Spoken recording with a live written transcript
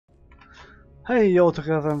Hey yo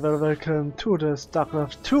together and very welcome to the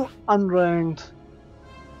StarCraft 2 Unranked.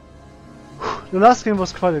 The last game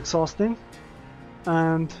was quite exhausting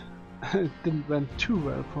and it didn't went too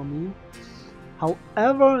well for me.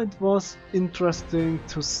 However, it was interesting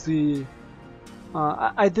to see.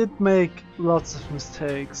 I did make lots of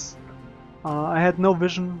mistakes. I had no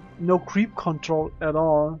vision, no creep control at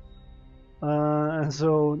all, and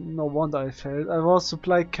so no wonder I failed. I was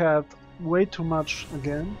supply capped way too much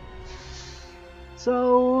again.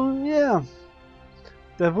 So yeah,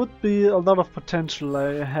 there would be a lot of potential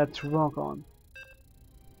I had to work on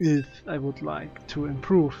if I would like to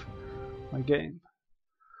improve my game.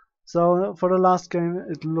 So for the last game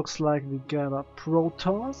it looks like we get a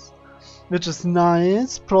Protoss, which is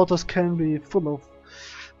nice. Protoss can be full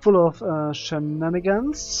of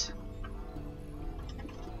shenanigans.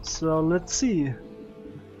 So let's see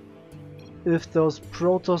if those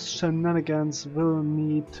Protoss shenanigans will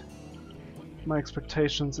meet my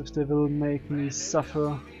expectations, if they will make me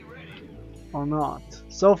suffer or not.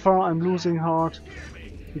 So far I'm losing hard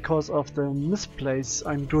because of the misplays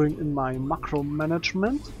I'm doing in my macro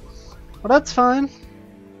management, but that's fine.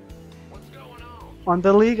 On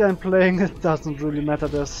the league I'm playing it doesn't really matter,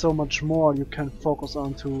 there's so much more you can focus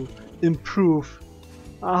on to improve.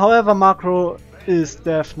 However, macro is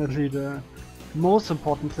definitely the most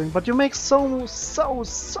important thing, but you make so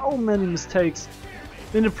many mistakes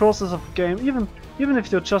in the process of the game, even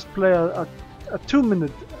if you just play a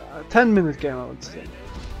 10-minute game, I would say.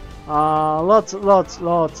 Lots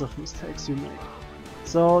of mistakes you make.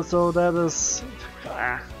 So that is,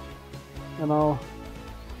 you know,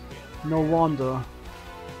 no wonder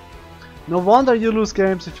you lose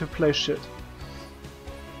games if you play shit.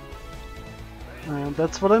 And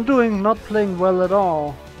that's what I'm doing, not playing well at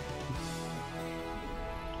all.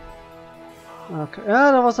 Okay,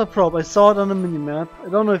 yeah, that was a probe. I saw it on the minimap. I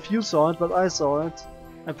don't know if you saw it, but I saw it.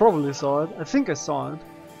 I probably saw it. I think I saw it.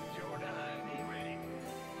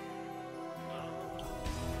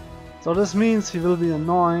 So this means he will be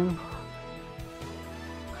annoying.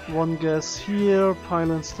 One gas here,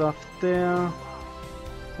 pylon stuff there.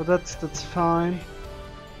 So that's fine.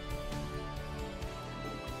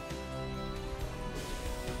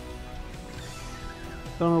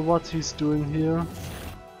 Don't know what he's doing here.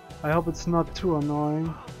 I hope it's not too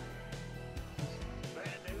annoying.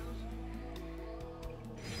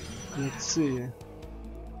 Let's see.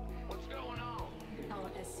 What's going on?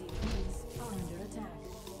 Our SC2 are under attack.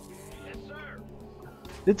 Yes, sir.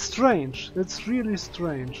 It's strange. It's really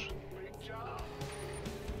strange.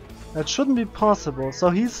 That shouldn't be possible.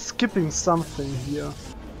 So he's skipping something here,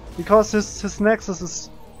 because his nexus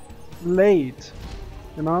is late.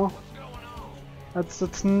 You know,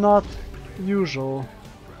 that's not usual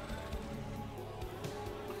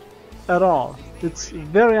at all. It's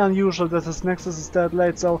very unusual that his nexus is that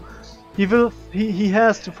late, so he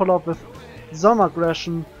has to follow up with some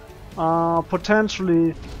aggression,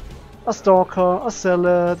 potentially a Stalker, a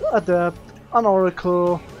Zealot, Adept, an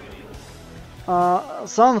Oracle,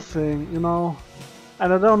 something, you know,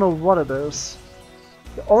 and I don't know what it is.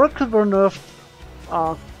 The Oracle were nerfed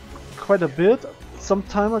quite a bit some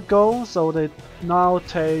time ago, so they now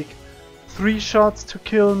take 3 shots to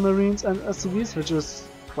kill Marines and SCVs, which is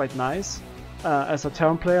quite nice, as a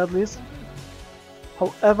Terran player at least.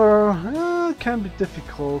 However, it can be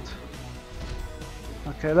difficult.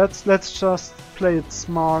 Okay, let's just play it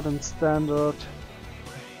smart and standard.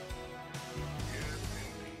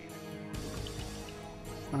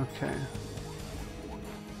 Okay.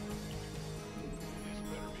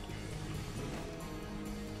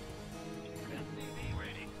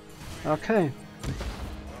 Okay.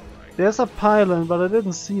 There's a pylon, but I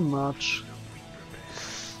didn't see much.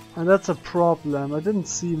 And that's a problem. I didn't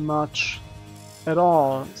see much at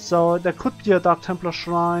all. So there could be a Dark Templar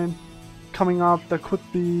Shrine coming up, there could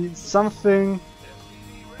be something,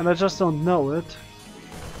 and I just don't know it.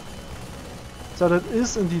 So that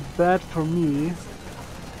is indeed bad for me.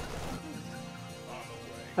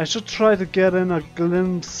 I should try to get in a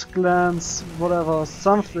glance, whatever,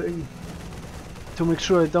 something, to make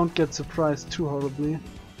sure I don't get surprised too horribly.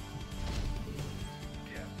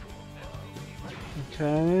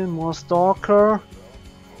 Okay, more Stalker.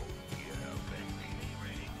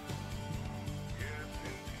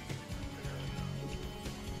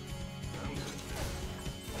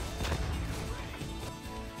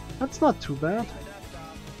 That's not too bad.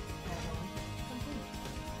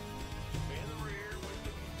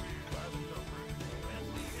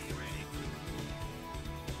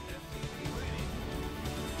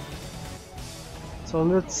 So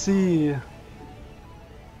let's see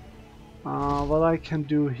what I can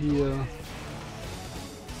do here.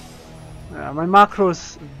 Yeah, my macro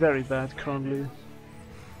is very bad currently.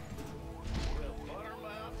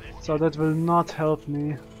 So that will not help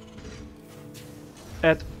me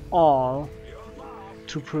at all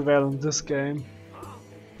to prevail in this game.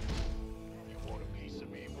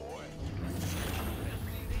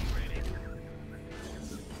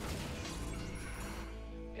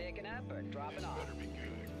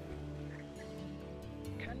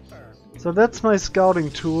 So that's my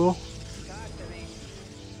scouting tool.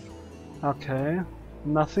 Okay,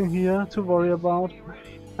 nothing here to worry about.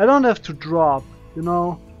 I don't have to drop, you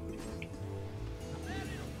know.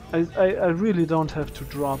 I really don't have to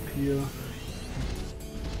drop here.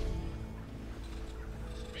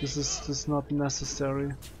 This is not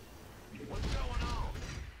necessary.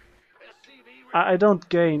 I don't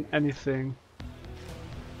gain anything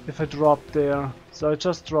if I drop there. So I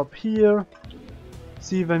just drop here,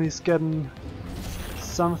 see when he's getting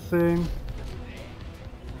something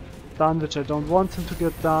done which I don't want him to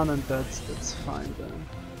get done, and that's fine then.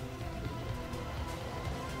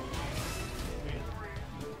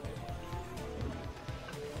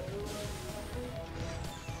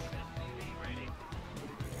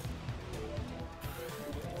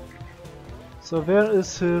 So where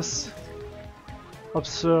is his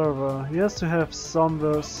observer? He has to have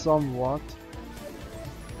somewhere, somewhat,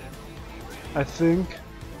 I think.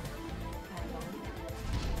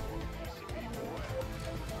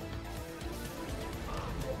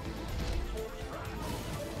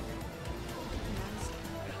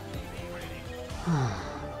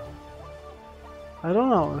 I don't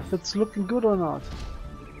know if it's looking good or not.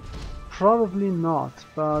 Probably not,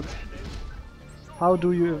 but how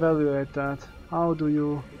do you evaluate that? How do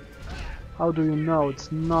you know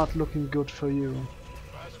it's not looking good for you?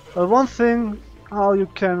 Well, one thing how you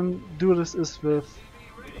can do this is with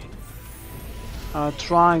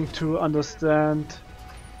trying to understand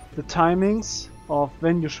the timings of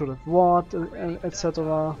when you should have what,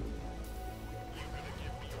 etc.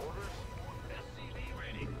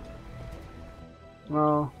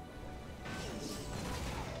 Well,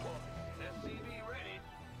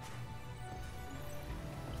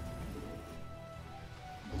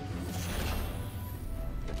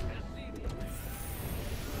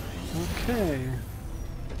 okay.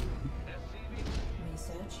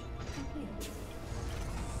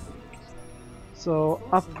 So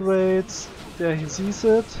upgrades, there he sees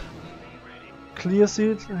it. Clears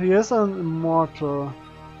it. He has an immortal.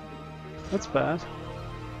 That's bad.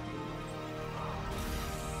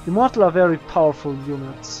 Immortal are very powerful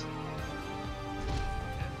units.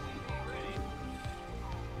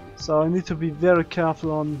 So I need to be very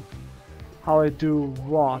careful on how I do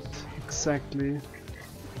what exactly.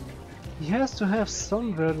 He has to have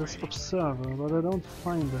somewhere this observer, but I don't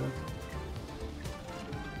find it.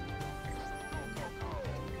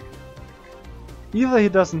 Either he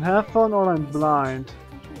doesn't have one or I'm blind.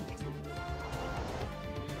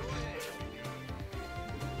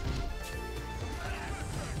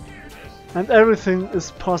 And everything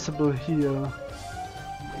is possible here.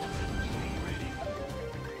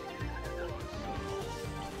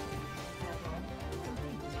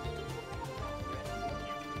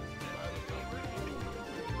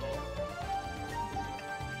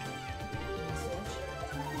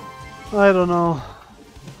 I don't know.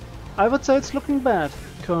 I would say it's looking bad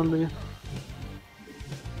currently.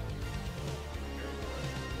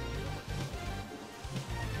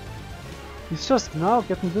 He's just now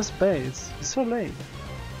getting this base. He's so late.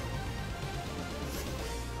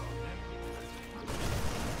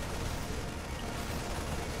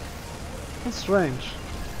 That's strange.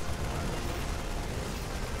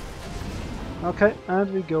 Okay,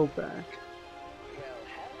 and we go back.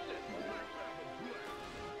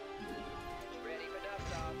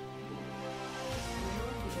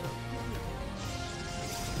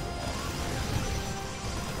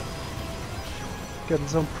 Getting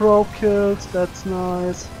some pro kills, that's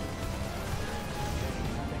nice.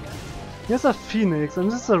 Here's a Phoenix, and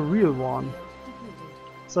this is a real one.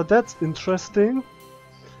 So that's interesting.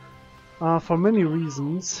 For many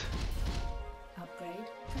reasons.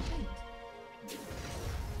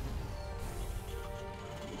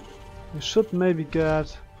 We should maybe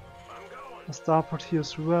get a starport here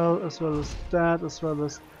as well as that, as well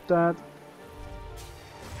as that.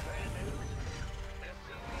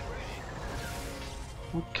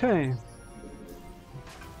 Okay.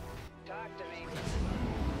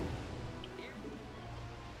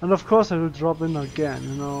 And of course I will drop in again,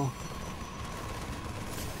 you know.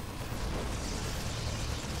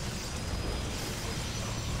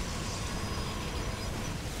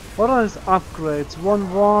 What are his upgrades?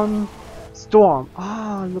 1-1 Storm.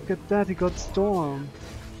 Ah, look at that, he got Storm.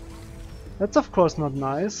 That's of course not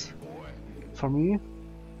nice for me.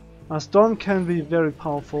 A storm can be very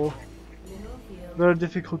powerful, very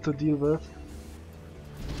difficult to deal with.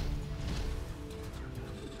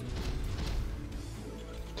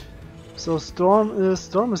 So storm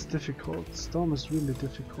is difficult. Storm is really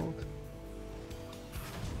difficult.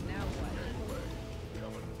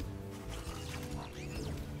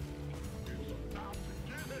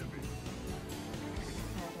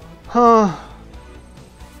 Huh.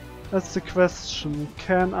 That's the question.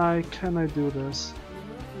 Can I do this?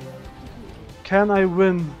 Can I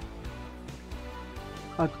win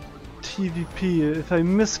a TvP if I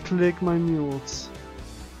misclick my mules?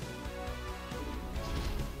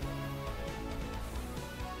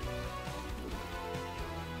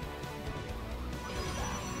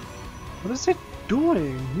 What is he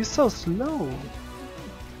doing? He's so slow.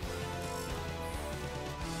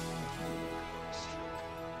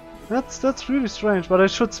 That's really strange, but I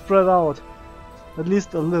should spread out at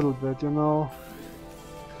least a little bit, you know.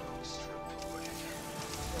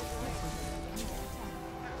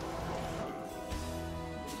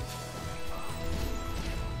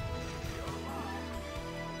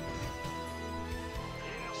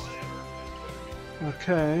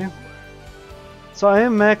 Okay. So I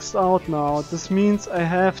am maxed out now. This means I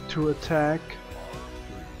have to attack.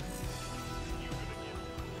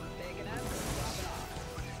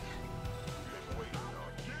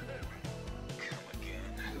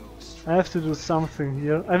 I have to do something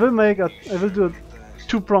here. I will do a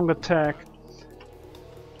two-prong attack.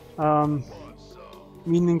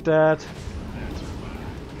 Meaning that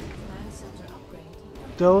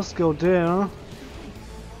those go there.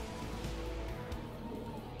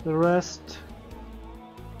 The rest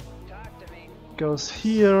goes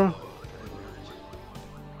here.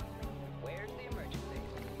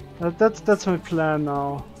 That's my plan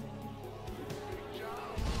now.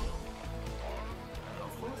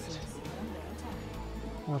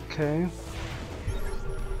 Okay.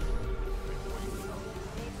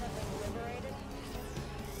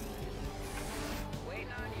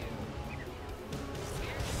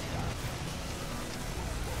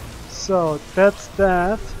 So that's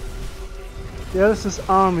that. There's his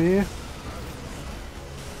army.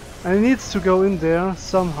 And he needs to go in there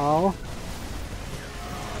somehow.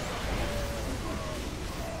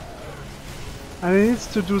 And he needs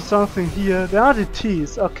to do something here. There are the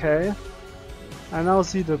T's, okay. I now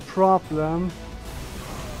see the problem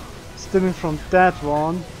stemming from that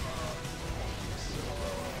one.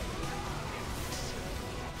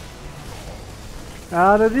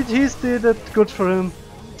 The DTs did it, good for him.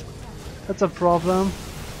 That's a problem.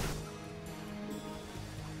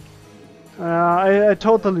 I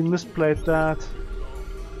totally misplayed that.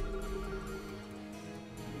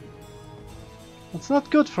 That's not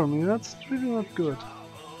good for me, that's really not good.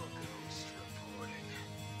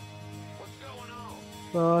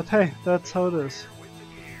 But hey, that's how it is.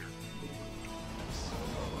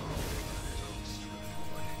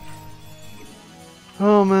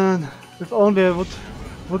 Oh man, if only I would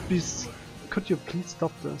be... Could you please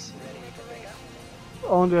stop this? If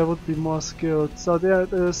only I would be more skilled. So there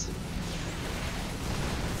it is.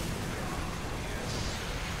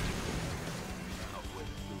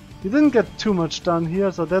 He didn't get too much done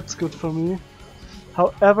here, so that's good for me.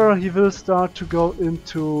 However, he will start to go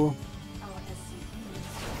into...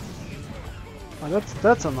 Oh,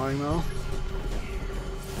 that's annoying now.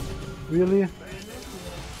 Really?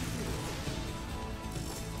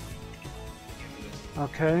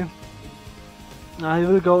 Okay. He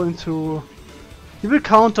will go into... He will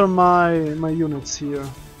counter my units here.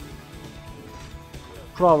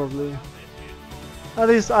 Probably. At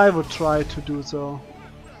least I would try to do so.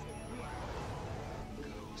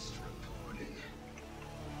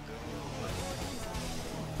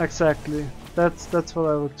 Exactly. That's what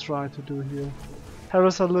I would try to do here.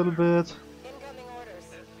 Harass a little bit.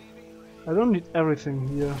 I don't need everything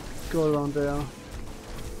here. Go around there.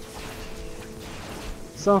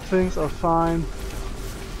 Some things are fine.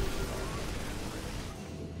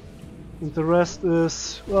 And the rest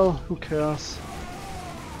is, well, who cares?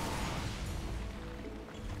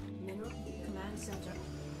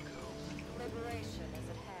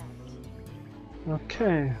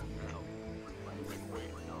 Okay.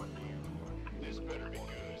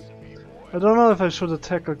 I don't know if I should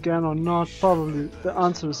attack again or not. Probably the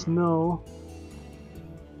answer is no.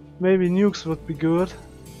 Maybe nukes would be good.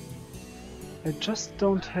 I just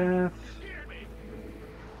don't have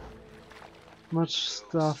much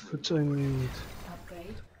stuff which I need.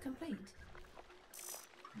 Upgrade complete.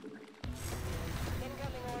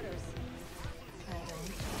 Incoming orders.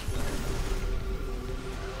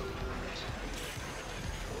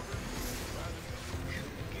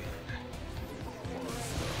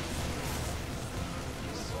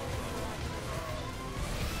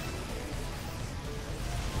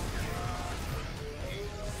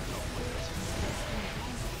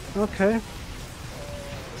 Okay.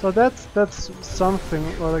 So that's something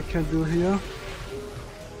what I can do here.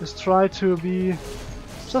 Is try to be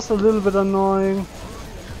just a little bit annoying.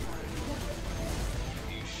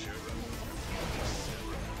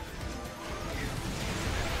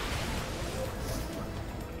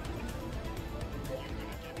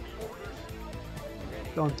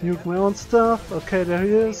 Don't nuke my own stuff. Okay, there he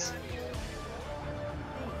is.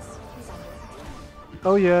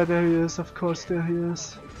 Oh yeah, there he is. Of course, there he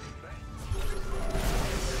is.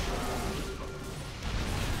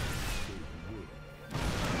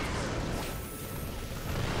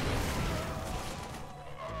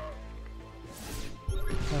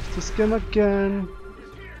 Have to scan again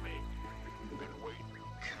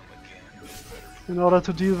in order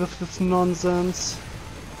to deal with this nonsense.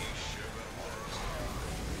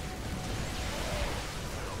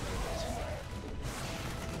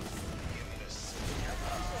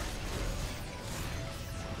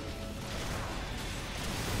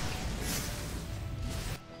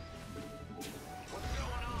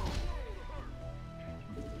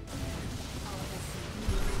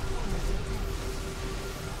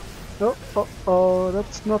 Oh,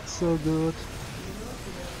 that's not so good.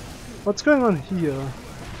 What's going on here?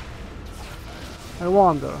 I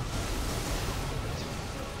wonder.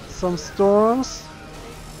 Some storms?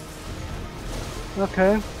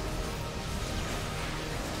 Okay.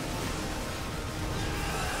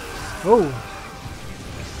 Oh!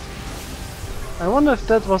 I wonder if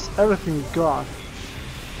that was everything he got.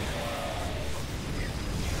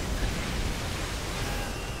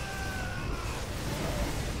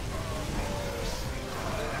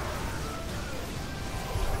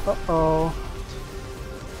 Uh-oh.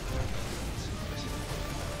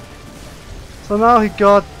 So now he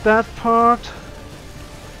got that part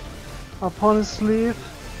up on his sleeve.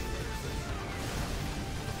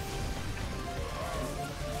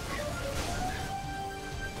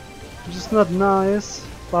 Which is not nice,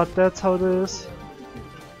 but that's how it is.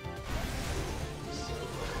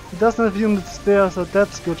 He doesn't have units there, so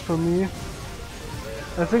that's good for me.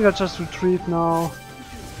 I think I just retreat now.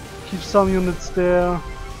 Keep some units there.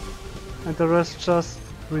 And the rest just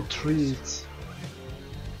retreats.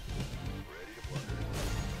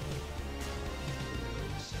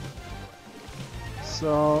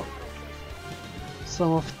 So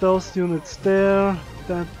some of those units there,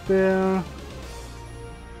 that there.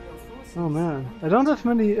 Oh man, I don't have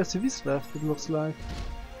many SCVs left, it looks like.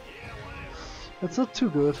 That's not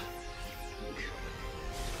too good.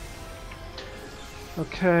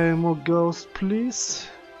 Okay, more ghosts please.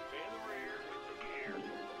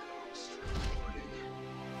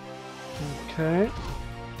 Okay.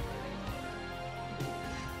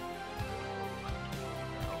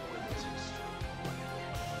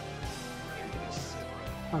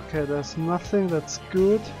 Okay, there's nothing, that's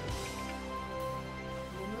good.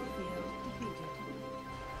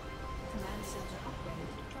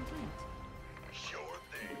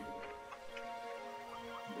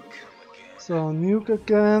 So nuke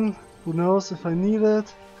again, who knows if I need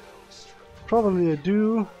it. Probably I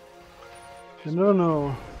do. I don't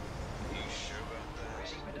know.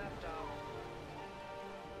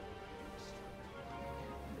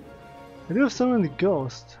 I do have so many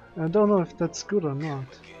ghosts. I don't know if that's good or not.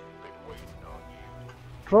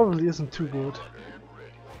 Probably isn't too good.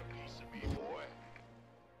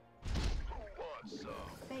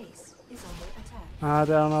 Ah,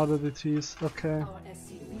 there are now the DTs. Okay.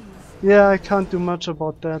 Yeah, I can't do much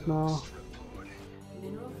about that now.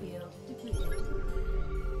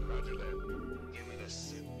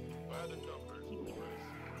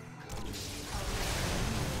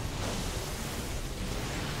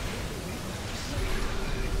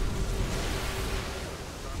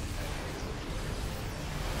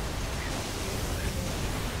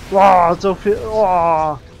 Wow, so viel.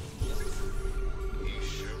 Wow.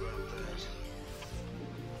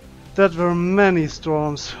 That were many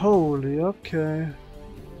storms. Holy, okay.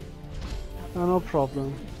 No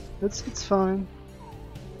problem. It's fine.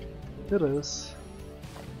 It is.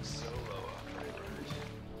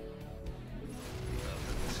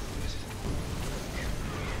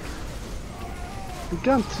 We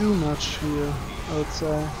can't do much here, I would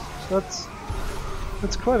say.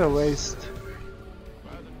 That's quite a waste.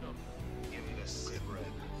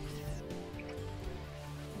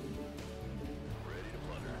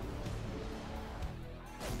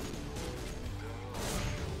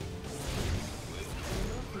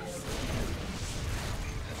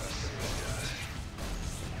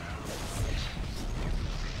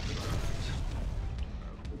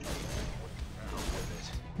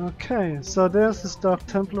 Okay, so there's this Dark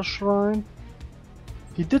Templar Shrine.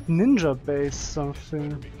 He did ninja base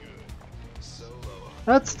something.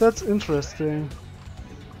 That's interesting.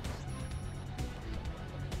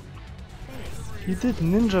 He did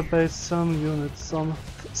ninja base some units,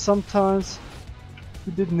 sometimes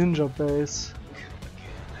he did ninja base.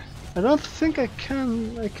 I don't think I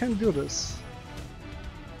can do this.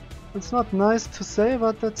 It's not nice to say,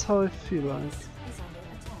 but that's how I feel like.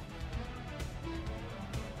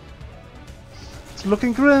 It's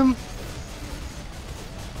looking grim.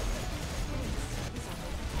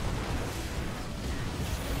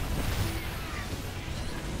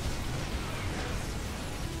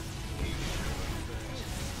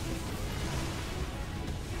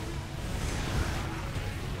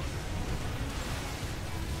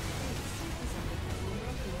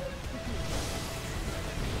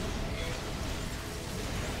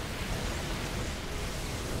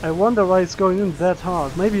 I wonder why he's going in that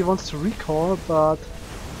hard. Maybe he wants to recall, but...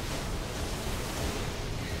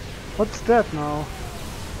 What's that now?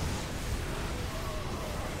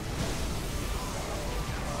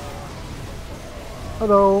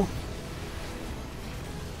 Hello?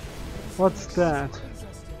 What's that?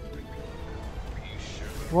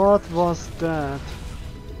 What was that?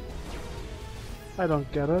 I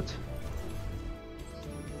don't get it.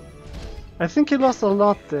 I think he lost a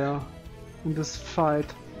lot there in this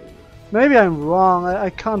fight. Maybe I'm wrong, I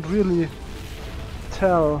can't really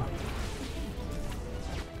tell.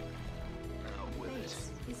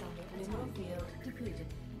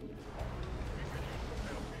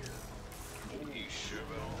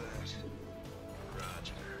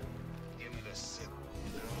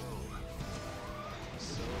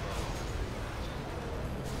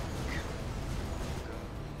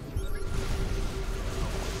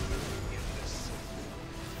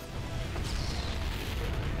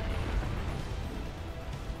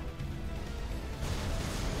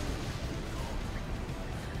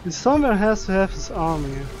 He somewhere has to have his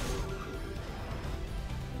army.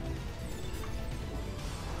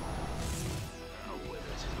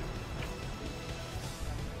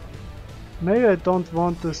 Maybe I don't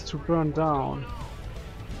want this to burn down.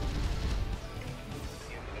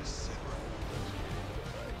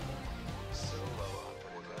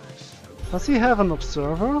 Does he have an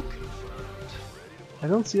observer? I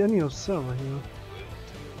don't see any observer here.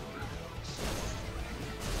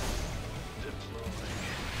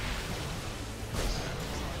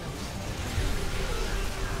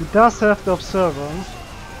 He does have the observer.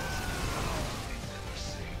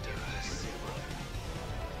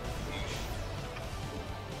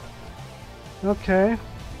 Okay.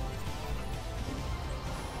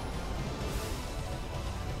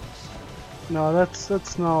 No,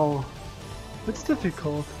 that's now... It's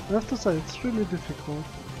difficult. I have to say, it's really difficult.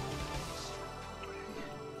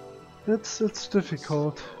 It's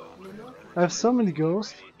difficult. I have so many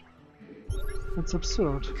ghosts. It's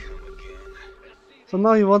absurd. So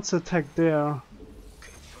now he wants to attack there.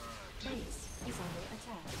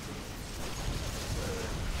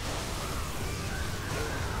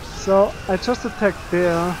 So I just attacked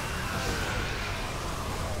there.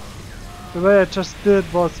 The way I just did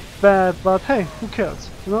was bad, but hey, who cares,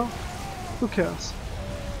 you know? Who cares?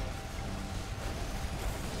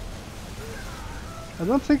 I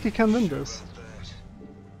don't think he can win this.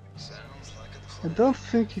 I don't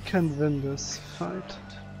think he can win this fight.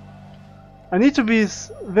 I need to be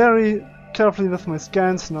very carefully with my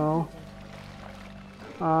scans now.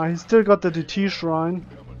 He still got the DT shrine,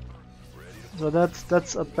 so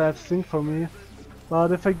that's a bad thing for me.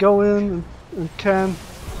 But if I go in and can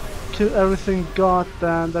kill everything God,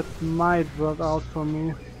 then that might work out for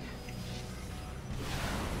me.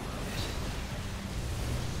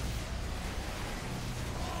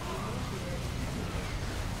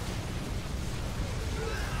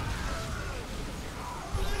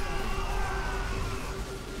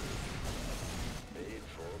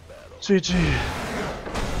 GG.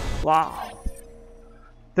 Wow.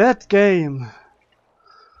 That game.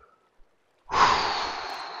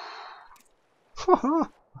 The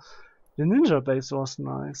ninja base was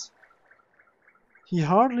nice. He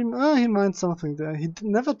hardly... he mined something there. He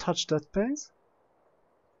never touched that base.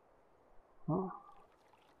 Oh.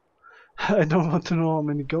 I don't want to know how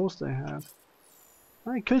many ghosts I had.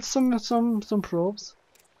 I killed some probes.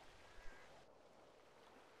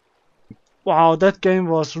 Wow, that game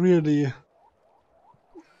was really...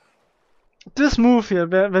 This move here,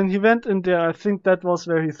 when he went in there, I think that was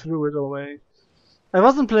where he threw it away. I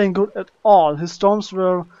wasn't playing good at all. His storms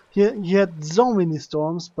were... He had so many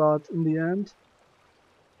storms, but in the end...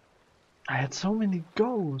 I had so many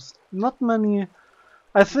ghosts. Not many...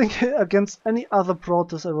 I think against any other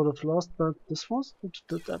Protoss I would have lost, but this was...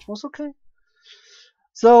 that was okay.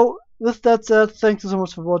 So with that said, thank you so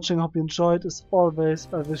much for watching. I hope you enjoyed. As always,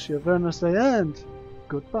 I wish you a very nice day and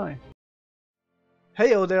goodbye.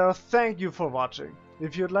 Heyo there, thank you for watching.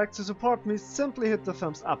 If you'd like to support me, simply hit the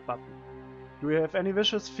thumbs up button. Do you have any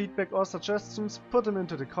wishes, feedback or suggestions? Put them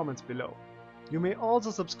into the comments below. You may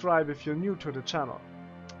also subscribe if you're new to the channel.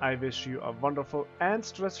 I wish you a wonderful and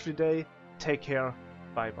stress-free day. Take care.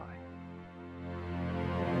 Bye bye.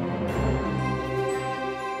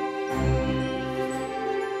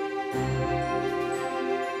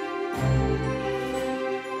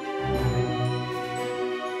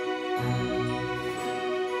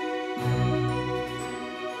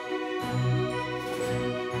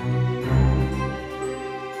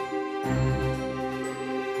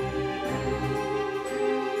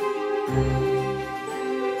 Thank you.